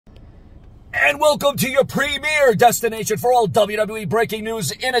And welcome to your premier destination for all WWE breaking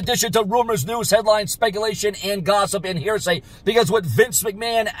news, in addition to rumors, news, headlines, speculation, and gossip and hearsay. Because with Vince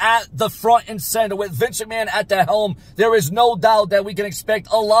McMahon at the front and center, with Vince McMahon at the helm, there is no doubt that we can expect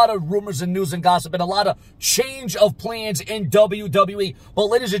a lot of rumors and news and gossip and a lot of change of plans in WWE. But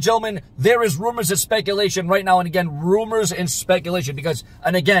ladies and gentlemen, there is rumors and speculation right now. And again, rumors and speculation because,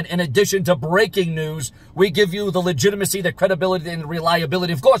 and again, in addition to breaking news, we give you the legitimacy, the credibility, and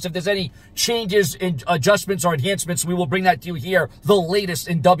reliability. Of course, if there's any changes and adjustments or enhancements, we will bring that to you here, the latest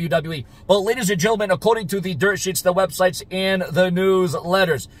in WWE. But ladies and gentlemen, according to the dirt sheets, the websites, and the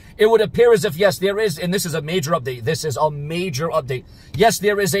newsletters, it would appear as if, yes, there is, and this is a major update. This is a major update. Yes,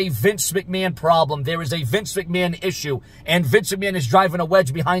 there is a Vince McMahon problem. There is a Vince McMahon issue, and Vince McMahon is driving a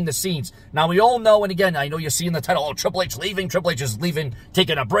wedge behind the scenes. Now, we all know, and again, I know you're seeing the title, oh, Triple H leaving. Triple H is leaving,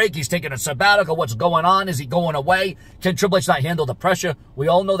 taking a break. He's taking a sabbatical. What's going on? Is he going away? Can Triple H not handle the pressure? We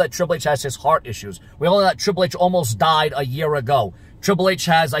all know that Triple H has his heart issues. We all know that Triple H almost died a year ago. Triple H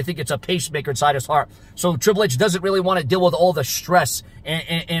has, I think it's a pacemaker inside his heart. So Triple H doesn't really want to deal with all the stress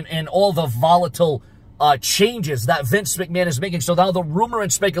and all the volatile changes that Vince McMahon is making. So now the rumor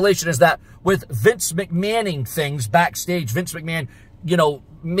and speculation is that with Vince McMahoning things backstage, Vince McMahon, you know,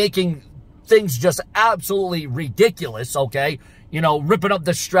 making things just absolutely ridiculous, okay? You know, ripping up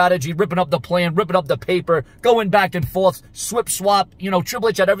the strategy, ripping up the plan, ripping up the paper, going back and forth, swap. You know, Triple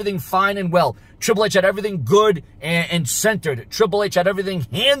H had everything fine and well. Triple H had everything good and centered. Triple H had everything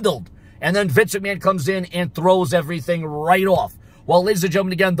handled. And then Vince McMahon comes in and throws everything right off. Well, ladies and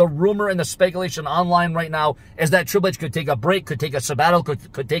gentlemen, again, the rumor and the speculation online right now is that Triple H could take a break, could take a sabbatical,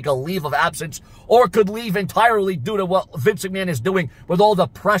 could take a leave of absence, or could leave entirely due to what Vince McMahon is doing with all the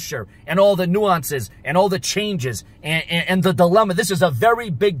pressure and all the nuances and all the changes and the dilemma. This is a very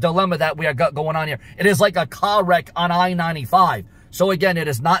big dilemma that we got going on here. It is like a car wreck on I-95. So again, it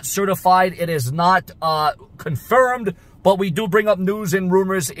is not certified. It is not confirmed. But we do bring up news and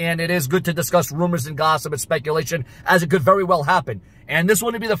rumors, and it is good to discuss rumors and gossip and speculation, as it could very well happen. And this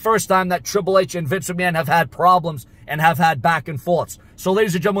wouldn't be the first time that Triple H and Vince McMahon have had problems and have had back and forths. So,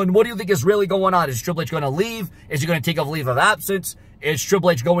 ladies and gentlemen, what do you think is really going on? Is Triple H going to leave? Is he going to take a leave of absence? Is Triple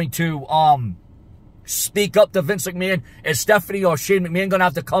H going to speak up to Vince McMahon? Is Stephanie or Shane McMahon going to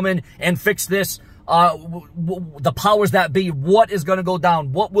have to come in and fix this? The powers that be, what is going to go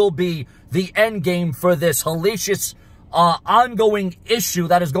down? What will be the end game for this hellacious ongoing issue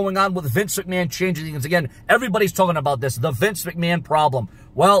that is going on with Vince McMahon changing things? Again, everybody's talking about this, the Vince McMahon problem.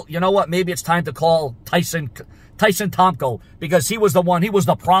 Well, you know what? Maybe it's time to call Tyson Tomko, because he was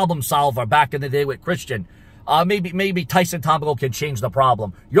the problem solver back in the day with Christian. Maybe Tyson Tomko can change the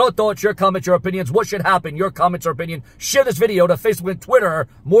problem. Your thoughts, your comments, your opinions. What should happen? Your comments or opinion. Share this video to Facebook and Twitter.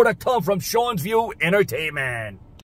 More to come from Sean's View Entertainment.